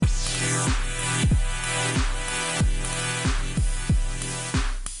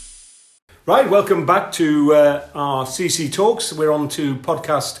Right, welcome back to our CC Talks. We're on to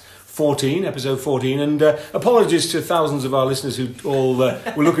podcast 14, episode 14, and apologies to thousands of our listeners who all were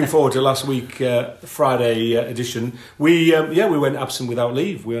looking forward to last week Friday edition. We went absent without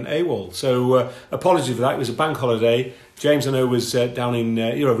leave. We went AWOL, so apologies for that. It was a bank holiday. James, I know, was down in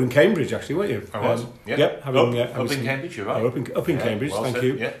you were over in Cambridge, actually, weren't you? I was. Yep. Up in Cambridge, you're right. Up in Cambridge. Well thank said,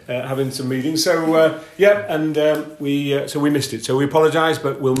 you. Yeah. Having some meetings. So we missed it. So we apologise,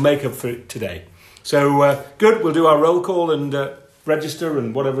 but we'll make up for it today. So good. We'll do our roll call and register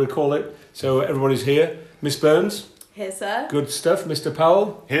and whatever we call it. So everybody's here. Miss Burns. Here, sir. Good stuff. Mr.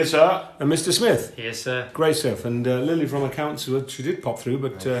 Powell. Here, sir. And Mr. Smith. Here, sir. Great stuff. And Lily from accounts, well, she did pop through,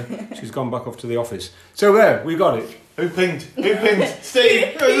 but she's gone back off to the office. So there, we got it. Who pinged?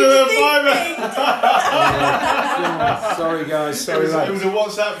 Steve! Sorry, guys. Sorry, It was a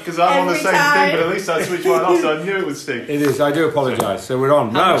WhatsApp because I'm on the same thing, but at least I switched mine off, so I knew it was Steve. It is. I do apologise. So we're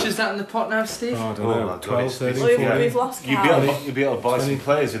on. How much is that in the pot now, Steve? Oh, I don't Oh, know. my God, 12, it's- 13, We've, 14. we've lost You'd count. be able to buy 20, some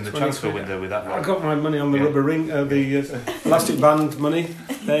players in the 20 transfer quid. window with that I one. got my money on the Yeah. rubber ring, the elastic band money.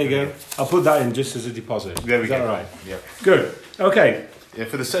 There you go. I'll put that in just as a deposit. There we is go. that all right? Yeah. Good. Okay. Yeah,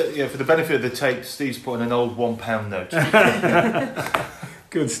 for the benefit of the tape, Steve's putting an old £1 note.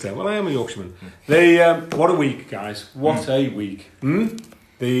 Good stuff. Well, I am a Yorkshireman. What a week, guys. What a week.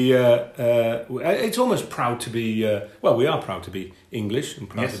 It's almost proud to be, we are proud to be English and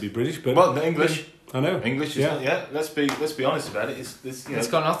proud Yes. to be British. But Well, the English. I know. English is let's be honest about it. It's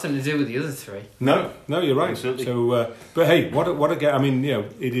got nothing to do with the other three. No, you're right. Absolutely. So, but hey, what a I mean,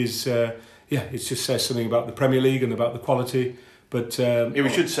 it is. It just says something about the Premier League and about the quality. But we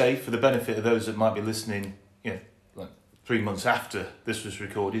should say, for the benefit of those that might be listening, like 3 months after this was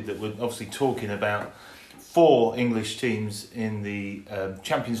recorded, that we're obviously talking about 4 English teams in the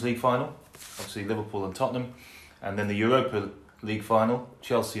Champions League final, obviously Liverpool and Tottenham, and then the Europa League final,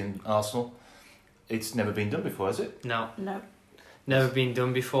 Chelsea and Arsenal. It's never been done before, has it? No. No. Never been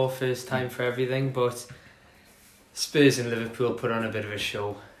done before, first time for everything, but Spurs and Liverpool put on a bit of a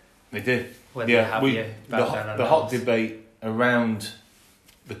show They did. when they have you back down on The hot those. debate around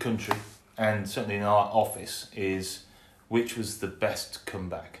the country, and certainly in our office, is which was the best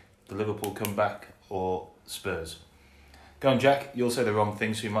comeback, the Liverpool comeback or Spurs? Go on, Jack, you'll say the wrong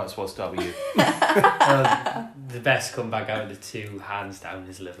thing, so you might as well start with you. The best comeback out of the two, hands down,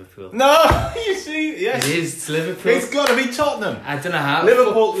 is Liverpool. No, you see, yes. It is, it's Liverpool. It's got to be Tottenham. I don't know how.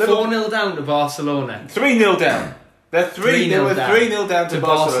 Liverpool- 4-0 down to Barcelona. 3-0 down. They were 3-0 down 3-0 down to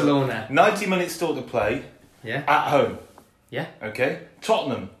Barcelona. Barcelona. 90 minutes still to play Yeah. at home. Yeah. Okay.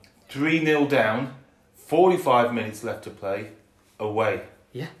 Tottenham 3-0 down, 45 minutes left to play, away.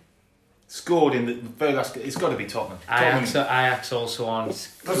 Yeah. Scored in the very last. It's got to be Tottenham. Ajax also aren't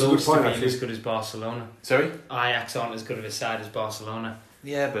a good close point, to being actually. as good as Barcelona. Sorry. Ajax aren't as good of a side as Barcelona.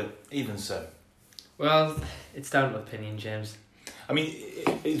 Yeah, but even so, Well, it's down to opinion, James. I mean,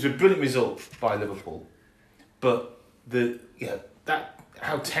 it's a brilliant result by Liverpool, but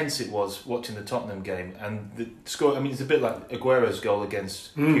how tense it was watching the Tottenham game and the score. I mean, it's a bit like Aguero's goal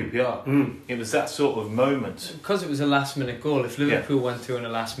against QPR. It was that sort of moment. Because it was a last-minute goal. If Liverpool went through in a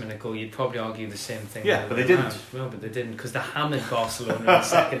last-minute goal, you'd probably argue the same thing. Yeah, but they didn't. No, but they didn't, because they hammered Barcelona in the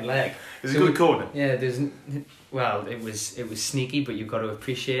second leg. It was a good corner. Yeah, it was sneaky, but you've got to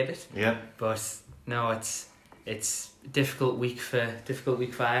appreciate it. Yeah. But no, it's difficult week for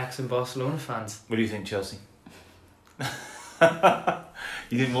Ajax and Barcelona fans. What do you think, Chelsea?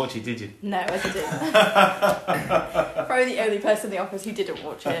 You didn't watch it, did you? No, I didn't. Probably the only person in the office who didn't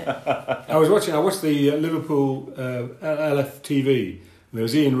watch it. I watched the Liverpool LFTV. There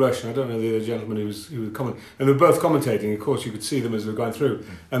was Ian Rush, and I don't know the other gentleman who was commenting, and they were both commentating. Of course, you could see them as they were going through,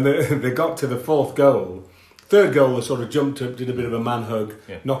 and they got to the fourth goal. Third goal, they sort of jumped up, did a bit of a man hug,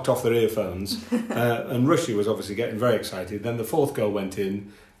 knocked off their earphones, and Rushy was obviously getting very excited. Then the fourth goal went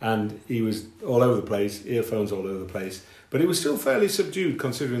in, and he was all over the place, earphones all over the place. But it was still fairly subdued,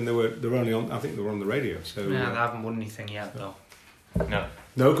 considering they were only on. I think they were on the radio. So Yeah, they haven't won anything yet, though. No.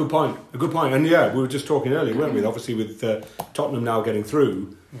 no, good point. A good point. And yeah, we were just talking earlier, weren't we? Obviously, with Tottenham now getting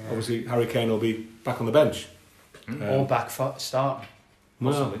through, obviously Harry Kane will be back on the bench. Or back starting.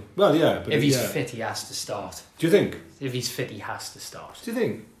 Well, yeah. But If he's fit, he has to start. do you think? If he's fit, he has to start. Do you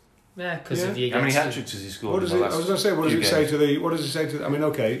think? Yeah, because Yeah. if you How many get hat to, tricks has he scored? What does in it? the I was last going to say. What does few it say games? to the? What does it say to? I mean,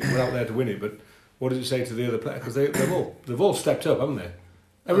 okay, we're out there to win it, but what does it say to the other players? Because they've all stepped up, haven't they?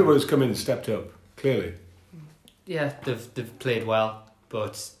 Everybody's come in and stepped up clearly. yeah, they've played well,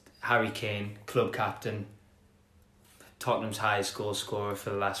 but Harry Kane, club captain, Tottenham's highest goal scorer for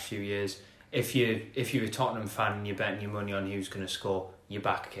the last few years. If you're a Tottenham fan and you're betting your money on who's going to score, you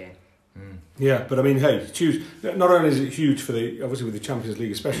back Kane. Yeah, but I mean, hey, it's huge. Not only is it huge for obviously with the Champions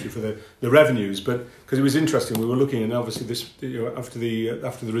League, especially for the revenues, but because it was interesting, we were looking, and obviously this, after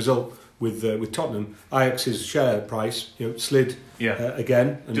the result with Tottenham, Ajax's share price slid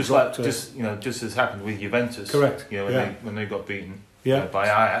again, and just dropped, just as happened with Juventus. Correct. When they got beaten by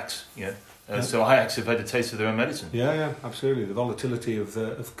Ajax. So Ajax have had a taste of their own medicine. Yeah, absolutely. The volatility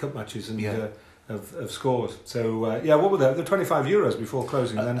of cup matches and. Of scores. So what were the €25 before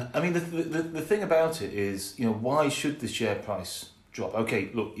closing then? I mean, the thing about it is, why should the share price drop? Okay,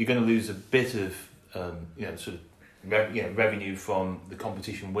 look, you're going to lose a bit of revenue from the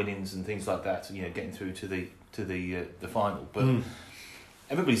competition winnings and things like that. Getting through to the final, but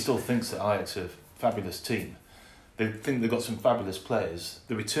everybody still thinks that Ajax are a fabulous team. They think they've got some fabulous players.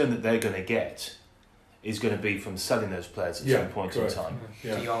 The return that they're going to get is going to be from selling those players at some point in time.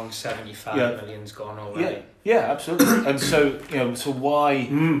 De Jong, 75 million's gone already. Yeah, absolutely. And so, so why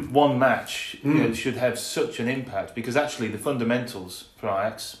one match should have such an impact? Because actually the fundamentals for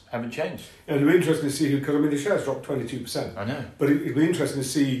Ajax haven't changed. And it'll be interesting to see who, because I mean the shares dropped 22%. I know. But it'll be interesting to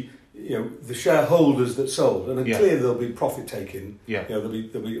see the shareholders that sold, and clearly there'll be profit taking. There'll be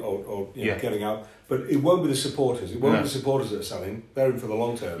getting out, but it won't be the supporters. It won't be the supporters that are selling. They're in for the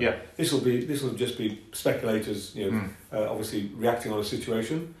long term. This will just be speculators. Obviously reacting on a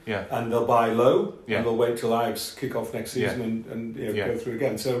situation. And they'll buy low. And they'll wait till Ajax kick off next season and go through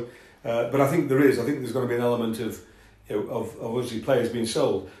again. So, but I think there's going to be an element of obviously players being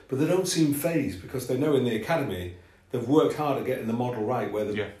sold, but they don't seem phased because they know in the academy. They've worked hard at getting the model right, where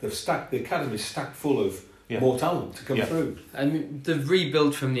they've stacked the academy's stacked full of more talent to come through. And they've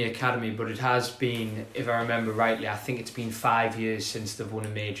rebuilt from the academy, but it has been, if I remember rightly, I think it's been 5 years since they've won a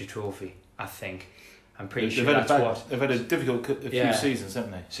major trophy. I think I'm pretty sure they've had a difficult few seasons,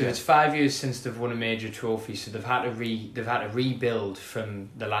 haven't they? So it's 5 years since they've won a major trophy. So they've had to rebuild from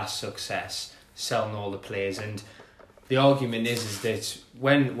the last success, selling all the players. And the argument is that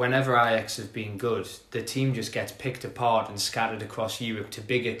whenever Ajax have been good, the team just gets picked apart and scattered across Europe to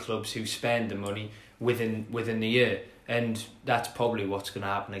bigger clubs who spend the money within the year, and that's probably what's going to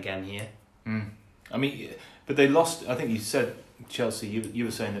happen again here. I mean, but they lost. I think you said Chelsea. You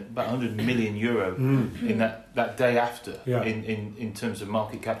were saying that about €100 million in that day after in terms of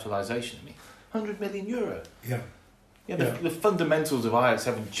market capitalisation. I mean, €100 million. The fundamentals of Ajax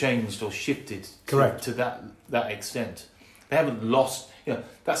haven't changed or shifted to that extent. They haven't lost.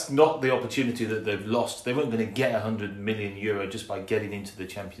 That's not the opportunity that they've lost. They weren't going to get €100 million just by getting into the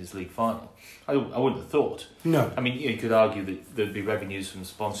Champions League final. I wouldn't have thought. No. I mean, you could argue that there'd be revenues from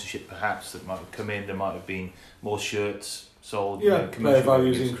sponsorship, perhaps, that might have come in. There might have been more shirts sold. Player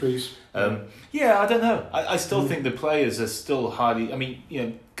values increase. I don't know. I still think the players are still highly. I mean,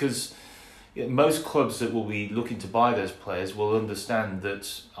 because. Most clubs that will be looking to buy those players will understand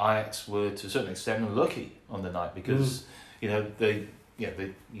that Ajax were to a certain extent unlucky on the night because they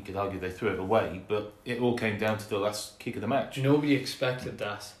you could argue they threw it away, but it all came down to the last kick of the match. Nobody expected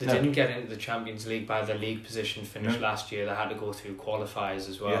that. They didn't get into the Champions League by the league position finish last year. They had to go through qualifiers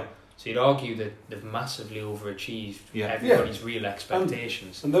as well. So you'd argue that they've massively overachieved everybody's real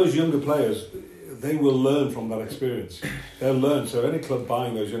expectations. And those younger players, they will learn from that experience. They'll learn. So any club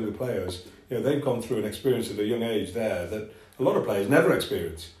buying those younger players, they've gone through an experience at a young age there that a lot of players never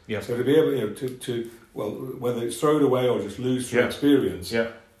experience. So to be able to whether it's throw it away or just lose through experience,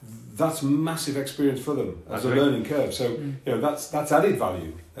 that's massive experience for them as a learning curve. So that's added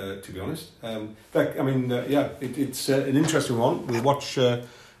value, to be honest. It's an interesting one.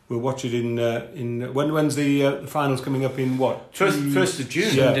 We'll watch it in when's the finals coming up in what? 1st of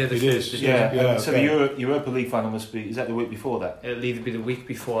June. Yeah, it is. So the Europa League final is that the week before that? It'll either be the week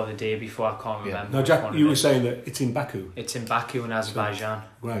before or the day before, I can't remember. No, Jack, you were saying that it's in Baku. It's in Baku in Azerbaijan.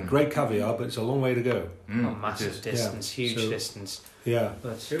 Right, great caveat, but it's a long way to go. Massive distance, huge distance. Yeah.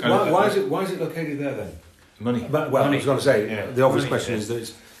 But why is it located there then? Money. Money. I was going to say, the obvious question is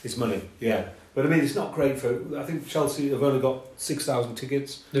that it's money. Yeah. But I mean, it's not great for. I think Chelsea have only got 6,000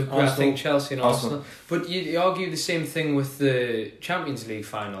 tickets. I think Chelsea and Arsenal. But you argue the same thing with the Champions League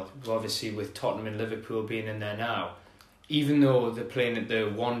final. Obviously, with Tottenham and Liverpool being in there now, even though they're playing at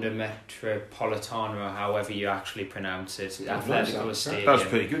the Wanda Metropolitano, or however you actually pronounce it, Atletico Stadium. That was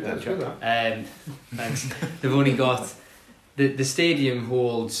pretty good, then. Thanks. They've only got the stadium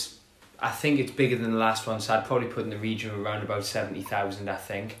holds. I think it's bigger than the last one, so I'd probably put in the region of around about 70,000, I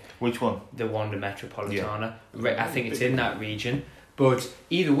think. Which one? The Wanda Metropolitana. I think it's in that region. But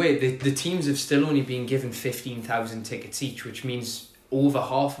either way, the teams have still only been given 15,000 tickets each, which means over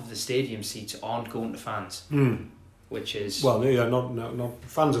half of the stadium seats aren't going to fans. Which is... Well, not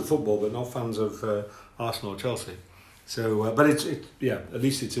fans of football, but not fans of Arsenal or Chelsea. So, but at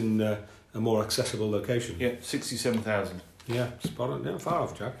least it's in a more accessible location. Yeah, 67,000. Yeah, spot on. Yeah, far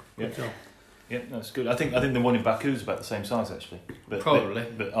off, Jack. Good job. Yeah, that's good. I think the one in Baku is about the same size actually. But, Probably.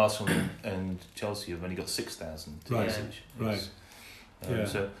 But Arsenal and Chelsea have only got 6,000 Right. each. Right. Yeah.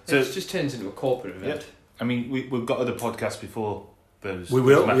 So it just turns into a corporate event. I mean, we've got other podcasts before those. We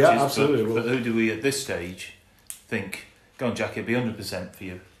will, matches, yeah, absolutely. But who do we at this stage think? Go on, Jack. It'll be 100% for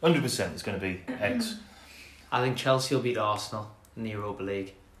you. 100% is going to be X. I think Chelsea will beat Arsenal in the Europa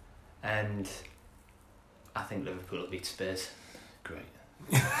League, and I think Liverpool will beat Spurs. Great.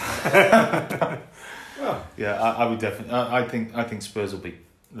 Well, Yeah, I would definitely. I think Spurs will beat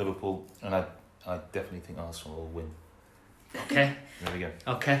Liverpool, and I definitely think Arsenal will win. Okay, There we go.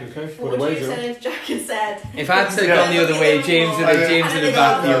 okay. okay. What Put would away, you have Joe. said if Jack had said? If I'd said Yeah. gone the other way, James would have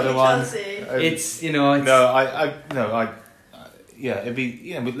backed the other one. It's it's No, yeah, it'd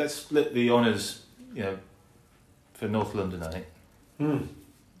be but let's split the honours, for North London, I think.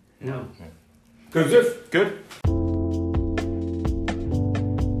 no. Good stuff. Good.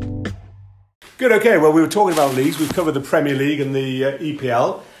 Good, okay. Well, we were talking about leagues. We've covered the Premier League and the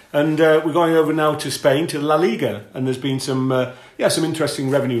EPL. And we're going over now to Spain, to La Liga. And there's been some interesting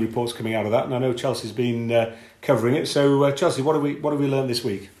revenue reports coming out of that. And I know Chelsea's been covering it. So, Chelsea, what have we learned this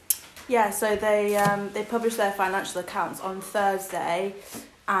week? Yeah, so they published their financial accounts on Thursday,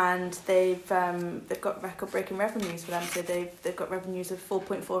 and they've got record-breaking revenues for them. So they've got revenues of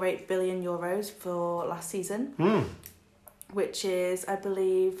 4.48 billion euros for last season, which is, I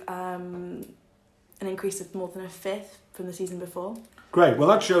believe, an increase of more than a fifth from the season before. Great. Well,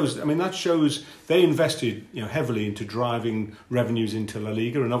 that shows they invested heavily into driving revenues into La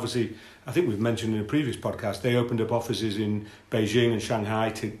Liga, and obviously, I think we've mentioned in a previous podcast, they opened up offices in Beijing and Shanghai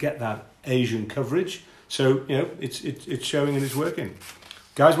to get that Asian coverage. So it's showing and it's working.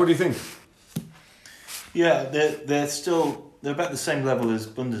 Guys, what do you think? Yeah, they're about the same level as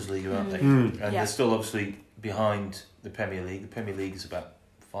Bundesliga, aren't they? And they're still obviously behind the Premier League. The Premier League is about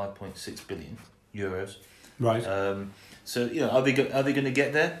 5.6 billion euros. Right. So are they going to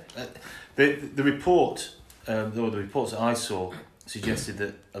get there? The report, or the reports that I saw, suggested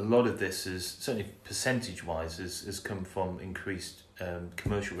that a lot of this is certainly percentage-wise has come from increased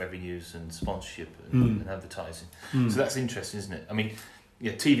commercial revenues and sponsorship and advertising. So that's interesting, isn't it? I mean,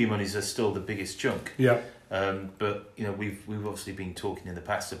 TV monies are still the biggest chunk. Yeah. But we've obviously been talking in the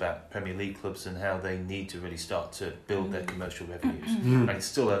past about Premier League clubs and how they need to really start to build their commercial revenues, and it's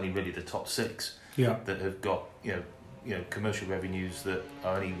still only really the top six that have got commercial revenues that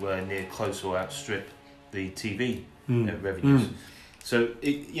are anywhere near close or outstrip the TV revenues. So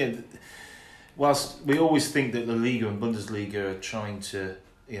whilst we always think that La Liga and Bundesliga are trying to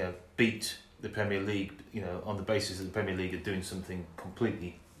beat the Premier League, on the basis that the Premier League are doing something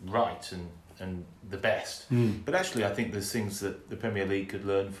completely right and the best. But actually, I think there's things that the Premier League could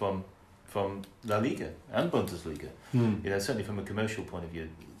learn from La Liga and Bundesliga. Certainly from a commercial point of view,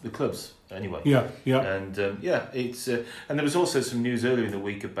 the clubs anyway. Yeah. And it's and there was also some news earlier in the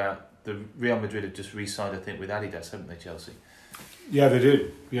week about the Real Madrid have just re-signed, I think, with Adidas, haven't they, Chelsea? Yeah, they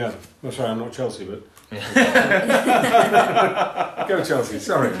did. Yeah. Well, sorry, I'm not Chelsea, but go Chelsea.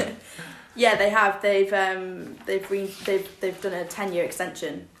 Sorry. Yeah, they have. They've done a 10-year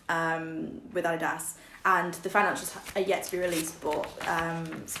extension with Adidas, and the financials are yet to be released. But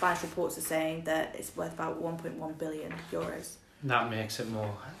Spanish reports are saying that it's worth about 1.1 billion euros. That makes it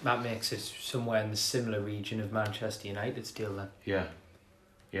somewhere in the similar region of Manchester United's deal then.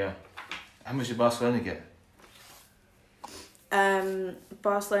 Yeah. How much did Barcelona get?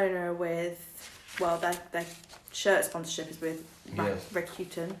 Barcelona are with, their shirt sponsorship is with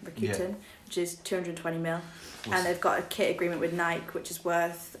Rakuten, which is 220 mil, and they've got a kit agreement with Nike, which is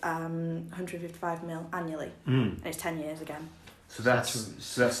worth 155 mil annually, and it's 10 years again. So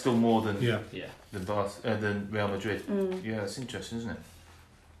that's still more than than Real Madrid. Yeah, that's interesting, isn't it?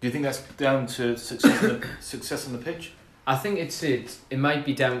 Do you think that's down to success on the pitch? I think it might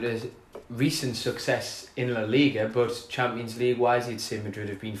be down to recent success in La Liga, but Champions League wise, you'd say Madrid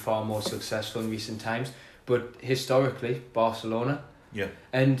have been far more successful in recent times. But historically, Barcelona. Yeah.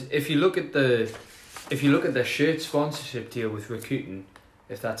 And if you look at their shirt sponsorship deal with Rakuten,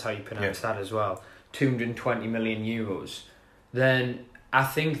 if that's how you pronounce that as well, 220 million euros, then I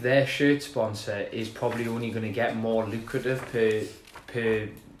think their shirt sponsor is probably only going to get more lucrative per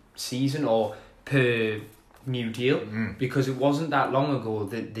season or per new deal, because it wasn't that long ago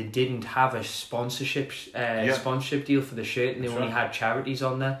that they didn't have a sponsorship deal for the shirt, and they only had charities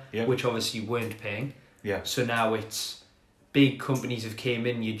on there, which obviously weren't paying. Yeah. So now it's big companies have came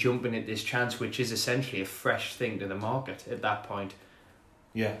in, you're jumping at this chance, which is essentially a fresh thing to the market at that point.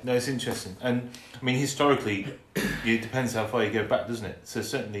 Yeah, no, it's interesting. And I mean, historically, it depends how far you go back, doesn't it? So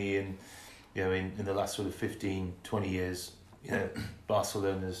certainly in the last sort of 15, 20 years,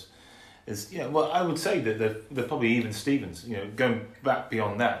 Barcelona's well, I would say that they're probably even Stevens. Going back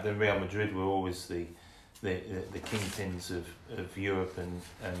beyond that, then Real Madrid were always the kingpins of Europe and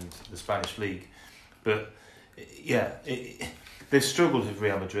the Spanish league. But they've struggled with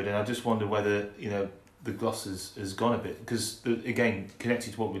Real Madrid, and I just wonder whether the gloss has gone a bit, because again,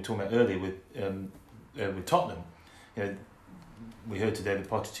 connected to what we were talking about earlier with Tottenham, we heard today that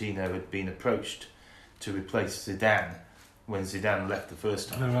Pochettino had been approached to replace Zidane when Zidane left the first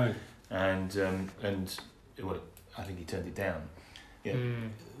time. Oh, right. And I think he turned it down.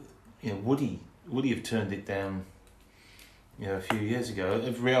 Would he have turned it down a few years ago?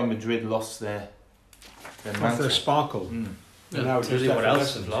 If Real Madrid lost their Their sparkle. I'll tell you what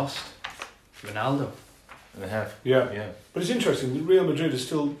else have lost. Ronaldo. They have. Yeah. But it's interesting, that Real Madrid is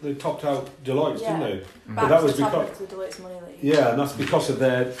still, they topped out Deloitte, didn't they? Back But that to was the top because of the Deloitte's Money League. Yeah, and that's because of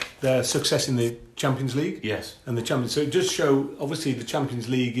their success in the Champions League. Yes. And the Champions, so it does show, obviously the Champions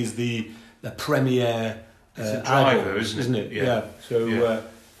League is the premier it's a driver, eyeballs, isn't it? Yeah. So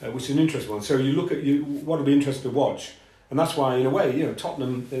which is an interesting one. So you look at what will be interesting to watch, and that's why in a way,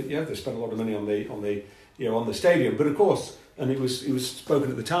 Tottenham, they spent a lot of money on the stadium, but of course, and it was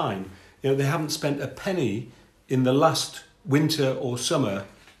spoken at the time, they haven't spent a penny in the last winter or summer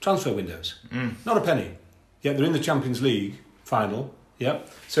transfer windows. Not a penny. Yet they're in the Champions League final. Yeah.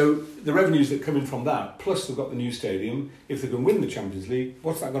 So the revenues that come in from that, plus they've got the new stadium. If they can win the Champions League,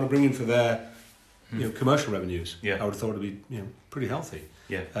 what's that going to bring in for their commercial revenues? Yeah. I would have thought it'd be pretty healthy.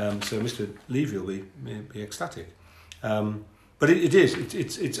 Yeah. So Mr. Levy will be ecstatic. But it is.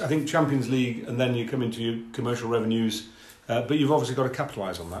 It's I think Champions League, and then you come into your commercial revenues. But you've obviously got to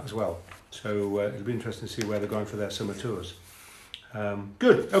capitalise on that as well. So it'll be interesting to see where they're going for their summer tours.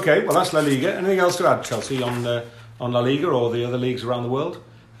 Good. Okay. Well, that's La Liga. Anything else to add, Chelsea, on La Liga or the other leagues around the world?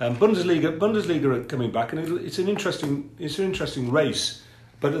 Bundesliga are coming back, and it's an interesting race.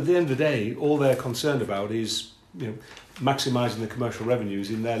 But at the end of the day, all they're concerned about is maximising the commercial revenues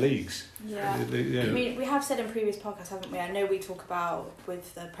in their leagues. Yeah. I mean, we have said in previous podcasts, haven't we? I know we talk about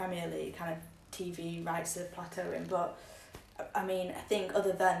with the Premier League kind of TV rights are plateauing, but I mean, I think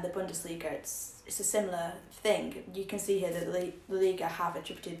other than the Bundesliga, it's a similar thing. You can see here that the Liga have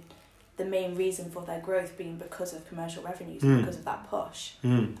attributed the main reason for their growth being because of commercial revenues, because of that push.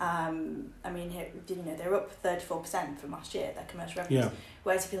 I mean, here, they're up 34% from last year, their commercial revenues. Yeah.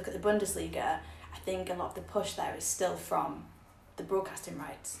 Whereas if you look at the Bundesliga, I think a lot of the push there is still from the broadcasting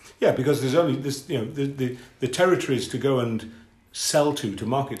rights. Yeah, because there's only this, the territories to go and sell to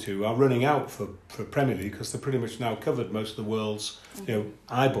market to are running out for Premier League, because they're pretty much now covered most of the world's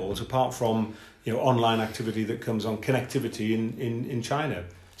eyeballs, apart from online activity that comes on connectivity in China.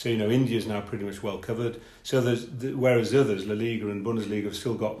 So India's now pretty much well covered. So whereas the others, La Liga and Bundesliga, have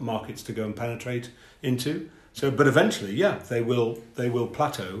still got markets to go and penetrate into. So, but eventually, they will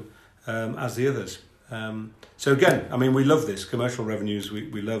plateau as the others. So again, I mean, we love this commercial revenues.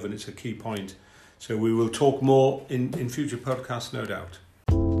 We love, and it's a key point. So we will talk more in future podcasts, no doubt.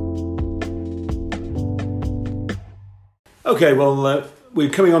 Okay, well, we're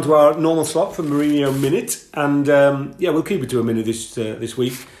coming on to our normal slot for Mourinho Minute, and we'll keep it to a minute this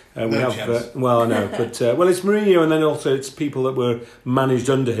week. We have well, I know, but it's Mourinho, and then also it's people that were managed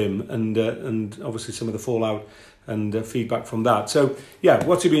under him, and obviously some of the fallout and feedback from that. So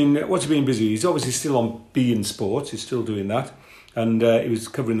what's he been busy? He's obviously still on beIN Sports. He's still doing that. And he was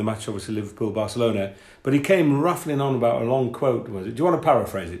covering the match, obviously, Liverpool-Barcelona. But he came raffling on about a long quote, was it? Do you want to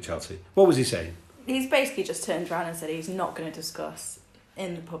paraphrase it, Chelsea? What was he saying? He's basically just turned around and said he's not going to discuss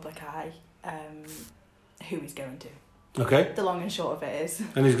in the public eye who he's going to. Okay. The long and short of it is.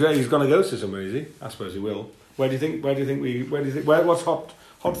 And he's going to go to somewhere, is he? I suppose he will. Where do you think? What's hot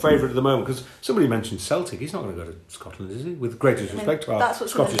favourite at the moment? Because somebody mentioned Celtic. He's not going to go to Scotland, is he? With greatest respect to our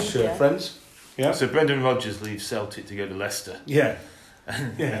Scottish friends. Yeah. So Brendan Rodgers leaves Celtic to go to Leicester. Yeah.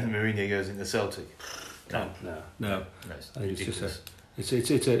 And Mourinho goes into Celtic. No. No, I think it's just it's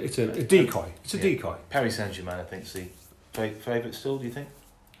a decoy. It's a decoy. Paris Saint-Germain, I think, is the favourite still. Do you think?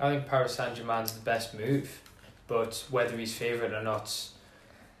 I think Paris Saint-Germain's the best move, but whether he's favourite or not,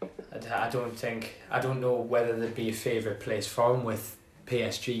 I don't know whether there'd be a favourite place for him. With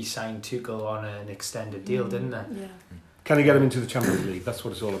PSG signed Tuchel on an extended deal, didn't they? Yeah. Can he get him into the Champions League? That's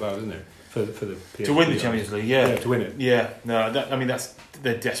what it's all about, isn't it? For the PSG, to win the Champions League, yeah, to win it. Yeah, no,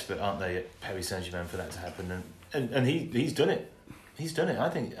 they're desperate, aren't they, at Paris Saint-Germain for that to happen, and he's done it. He's done it. I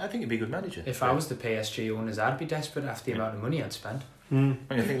think he'd be a good manager. If I was the PSG owners, I'd be desperate after the amount of money I'd spent. I mean,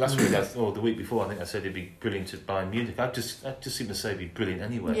 I think last week or the week before, I think I said it'd be brilliant at Bayern Munich. I just seem to say it'd be brilliant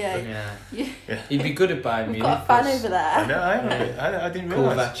anyway. Yeah. He'd be good at Bayern Munich. We've got a fan over there. I know. I am a bit. I didn't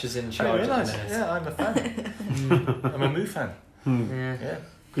realise. Kovac is in I charge. didn't realise. Yeah, I'm a fan. I'm a Moo fan. Yeah.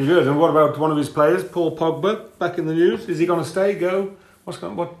 Good. And what about one of his players, Paul Pogba, back in the news? Is he going to stay? Go? What's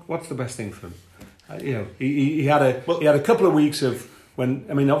the best thing for him? He had a couple of weeks of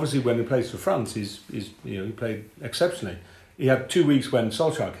when obviously when he plays for France, he played exceptionally. He had 2 weeks when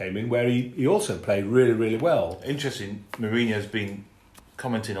Solskjaer came in where he also played really, really well. Interesting. Mourinho's been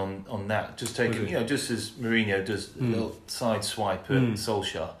commenting on that, just taking just as Mourinho does a little side swipe at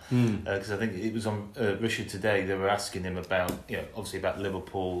Solskjaer, because I think it was on Russia Today. They were asking him about obviously about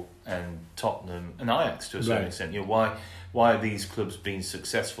Liverpool and Tottenham and Ajax to a certain extent. Why are these clubs being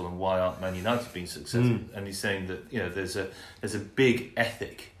successful and why aren't Man United being successful? And he's saying that there's a big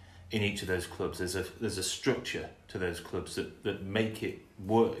ethic in each of those clubs. There's a structure to those clubs that make it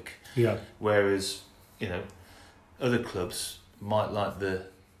work. Yeah. Whereas other clubs might like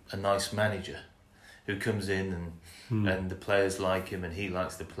a nice manager who comes in and the players like him and he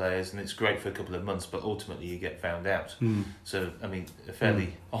likes the players and it's great for a couple of months, but ultimately you get found out. So I mean, a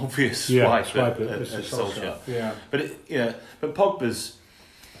fairly obvious swipe at Solskjaer. Yeah. But Pogba's,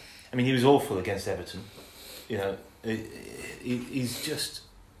 I mean, he was awful against Everton. He's just.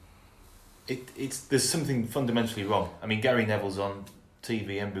 There's something fundamentally wrong. I mean, Gary Neville's on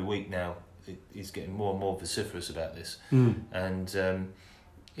TV every week now. He's getting more and more vociferous about this. And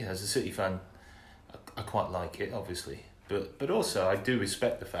as a City fan, I quite like it, obviously, but also I do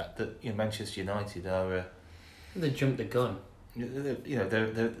respect the fact that Manchester United are. They jumped the gun.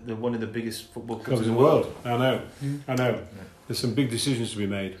 They're one of the biggest football clubs in the world. I know. Yeah. There's some big decisions to be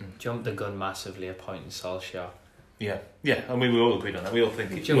made. Jumped the gun massively, appointing Solskjaer. Yeah, and we all agreed on that. We all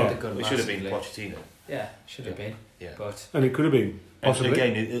think it should have been Pochettino. Yeah, should have been. Yeah, and it could have been. Possibly. And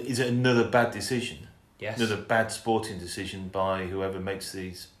again, is it another bad decision? Yes. Another bad sporting decision by whoever makes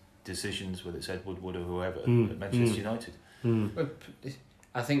these decisions, whether it's Ed Woodward or whoever at Manchester United.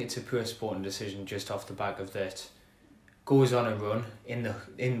 I think it's a poor sporting decision just off the back of that. Goes on a run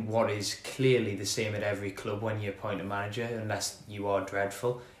in what is clearly the same at every club when you appoint a manager, unless you are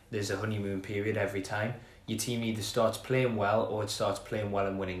dreadful. There's a honeymoon period every time. Your team either starts playing well or it starts playing well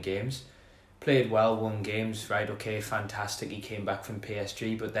and winning games. Played well, won games, right, okay, fantastic. He came back from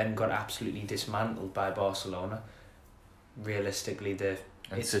PSG, but then got absolutely dismantled by Barcelona. Realistically,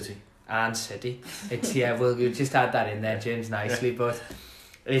 City. And City. It's we'll just add that in there, James, nicely, but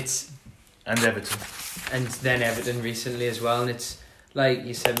it's... And Everton. And then Everton recently as well, and it's like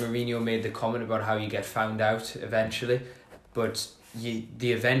you said, Mourinho made the comment about how you get found out eventually, but the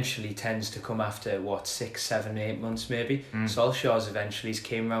eventually tends to come after 6, 7, 8 months maybe. Solskjaer's eventually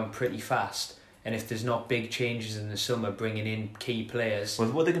came around pretty fast, and if there's not big changes in the summer bringing in key players. Well,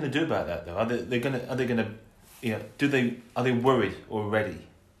 what are they going to do about that though? Are they going to are they worried already?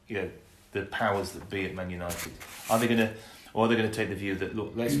 The powers that be at Man United, are they going to take the view that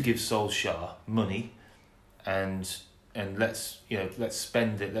look, let's give Solskjaer money, and let's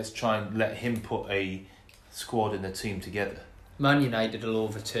spend it. Let's try and let him put a squad and a team together. Man United will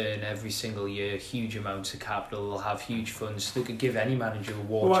overturn every single year huge amounts of capital. They'll have huge funds. They could give any manager a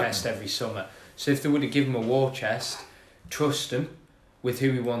war chest every summer. So if they would have given him a war chest, trust him with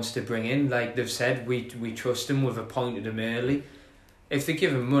who he wants to bring in. Like they've said, we trust him. We've appointed him early. If they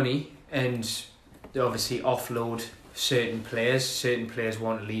give him money and they obviously offload certain players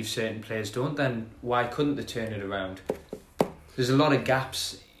want to leave, certain players don't, then why couldn't they turn it around? There's a lot of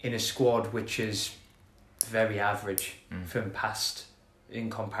gaps in a squad which is very average in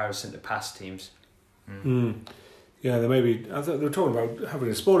comparison to past teams. Yeah, they maybe. I thought they were talking about having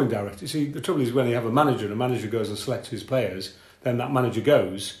a sporting director. You see, the trouble is when you have a manager and a manager goes and selects his players, then that manager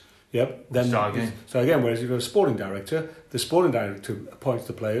goes. Yep. Then start again. Whereas if you've got a sporting director, the sporting director appoints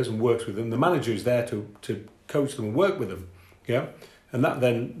the players and works with them. The manager is there to coach them and work with them. Yeah, and that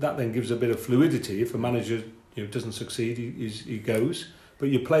then gives a bit of fluidity. If a manager doesn't succeed, he goes. But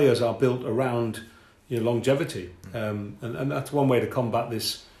your players are built around longevity, and that's one way to combat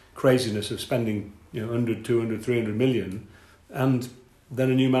this craziness of spending 100, 200, 300 million, and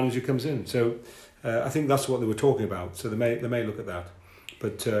then a new manager comes in. So I think that's what they were talking about. So they may look at that,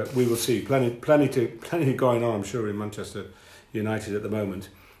 but we will see. Plenty going on, I'm sure, in Manchester United at the moment.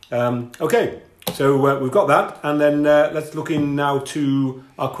 Okay, so we've got that, and then let's look in now to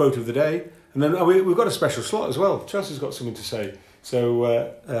our quote of the day, and then we've got a special slot as well. Chelsea's got something to say.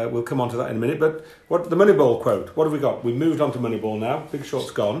 So we'll come on to that in a minute. But the Moneyball quote? What have we got? We've moved on to Moneyball now. Big Shot's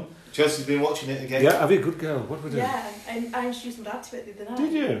gone. Chelsea's been watching it again. Yeah, have you? Good girl. What are we doing? Yeah, I introduced my dad to it the other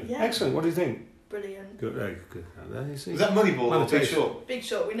night. Did you? Yeah. Excellent. What do you think? Brilliant. Good. Good. There you see. Was that Moneyball or Big Meditation. Short? Big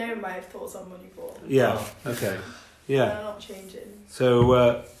Short, we know my thoughts on Moneyball. Yeah. Okay. Yeah. They're not changing.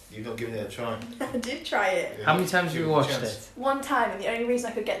 So. You've not given it a try. I did try it. How many times have Give you it a watched chance. it? One time, and the only reason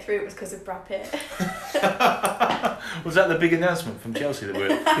I could get through it was because of Brad Pitt. Was that the big announcement from Chelsea that we're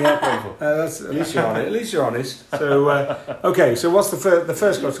Yeah. grateful? That's, at least you're honest. At least you're honest. So. Okay. So what's the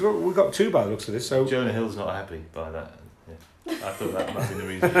first goal? So we've got 2 by the looks of this. So. Jonah Hill's not happy by that. Yeah. I thought that might be the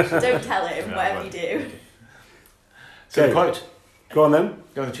reason. Don't tell him, Yeah, whatever right. you do. So Okay. quote, Go on then.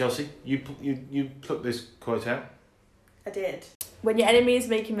 going to Chelsea. You plucked this quote out. I did. When your enemy is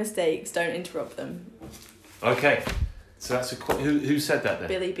making mistakes, don't interrupt them. Okay. So that's a quote. Who said that then?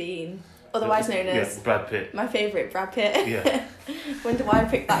 Billy Bean, otherwise known as Yeah, Brad Pitt. my favourite Brad Pitt. Yeah. Wonder why I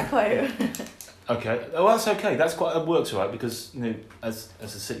picked that quote. Okay. Oh, that's okay. That's quite. It works all right because as a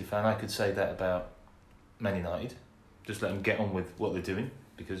City fan, I could say that about Man United. Just let them get on with what they're doing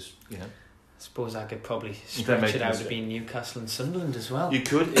because I suppose I could probably They're stretch making it out a to be Newcastle and Sunderland as well. you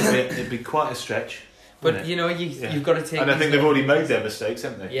could. It'd be quite a stretch. But wouldn't you know, Yeah. you've got to take. And I think these they've already little made things. their mistakes,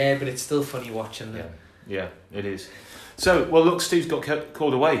 haven't they? Yeah, but it's still funny watching them. Yeah, it is. So, well, look, Steve's got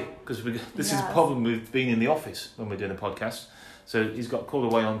called away because this is a Yes. problem with being in the office when we're doing a podcast. So he's got called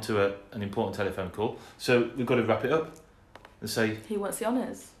away onto an important telephone call. So we've got to wrap it up and say, He wants the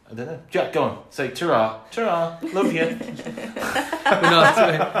honours. I don't know, Jack, go on, say ta-ra, ta-ra, love you. We're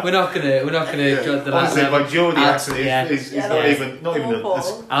not gonna judge the last Honestly, level. my Geordie I'll- accent yeah. is Yeah, not that's even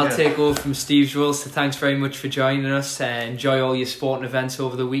awful. I'll yeah. take over from Steve's role. So thanks very much for joining us. Enjoy all your sporting events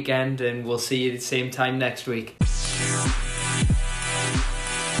over the weekend, and we'll see you at the same time next week.